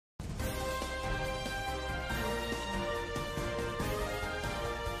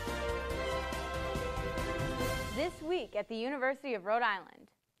This week at the University of Rhode Island.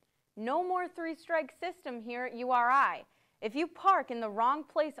 No more three-strike system here at URI. If you park in the wrong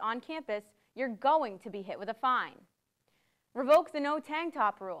place on campus, you're going to be hit with a fine. Revoke the no tank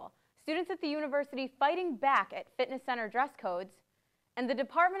top rule. Students at the university fighting back at fitness center dress codes. And the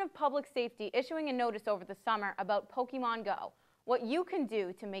Department of Public Safety issuing a notice over the summer about Pokemon Go, what you can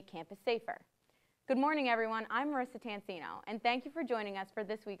do to make campus safer. Good morning, everyone. I'm Marissa Tansino, and thank you for joining us for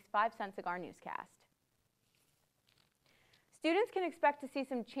this week's 5-Cent Cigar Newscast. Students can expect to see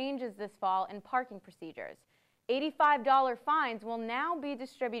some changes this fall in parking procedures. $85 fines will now be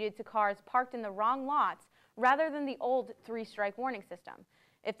distributed to cars parked in the wrong lots rather than the old three-strike warning system.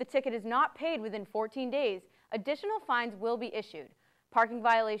 If the ticket is not paid within 14 days, additional fines will be issued. Parking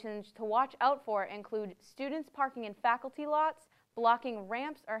violations to watch out for include students parking in faculty lots, blocking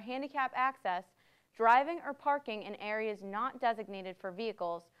ramps or handicap access, driving or parking in areas not designated for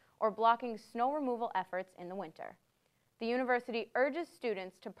vehicles, or blocking snow removal efforts in the winter. The university urges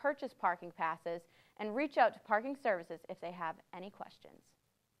students to purchase parking passes and reach out to parking services if they have any questions.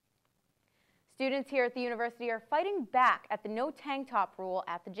 Students here at the university are fighting back at the no tank top rule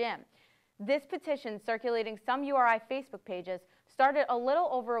at the gym. This petition, circulating some URI Facebook pages, started a little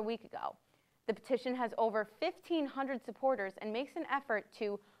over a week ago. The petition has over 1,500 supporters and makes an effort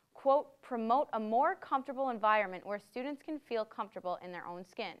to, quote, promote a more comfortable environment where students can feel comfortable in their own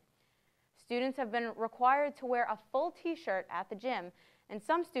skin. Students have been required to wear a full t-shirt at the gym, and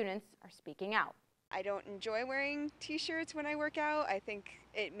some students are speaking out. I don't enjoy wearing t-shirts when I work out. I think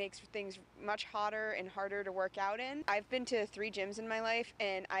it makes things much hotter and harder to work out in. I've been to 3 gyms in my life,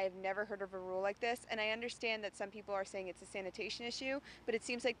 and I have never heard of a rule like this, and I understand that some people are saying it's a sanitation issue, but it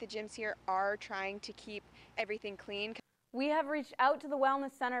seems like the gyms here are trying to keep everything clean. We have reached out to the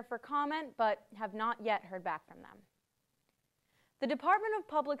Wellness Center for comment, but have not yet heard back from them. The Department of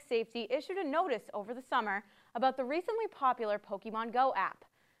Public Safety issued a notice over the summer about the recently popular Pokemon Go app.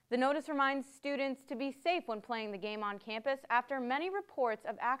 The notice reminds students to be safe when playing the game on campus after many reports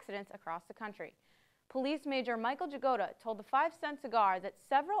of accidents across the country. Police Major Michael Jagoda told the 5-Cent Cigar that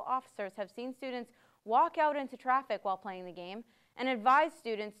several officers have seen students walk out into traffic while playing the game and advised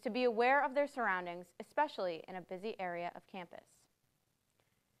students to be aware of their surroundings, especially in a busy area of campus.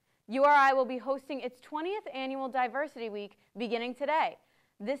 URI will be hosting its 20th annual Diversity Week beginning today.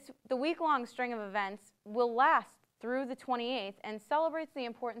 The week-long string of events will last through the 28th and celebrates the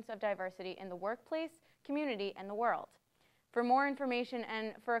importance of diversity in the workplace, community, and the world. For more information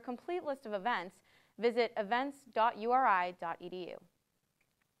and for a complete list of events, visit events.uri.edu.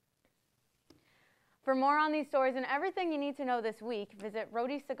 For more on these stories and everything you need to know this week, visit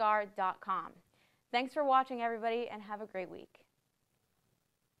roadiecigar.com. Thanks for watching, everybody, and have a great week.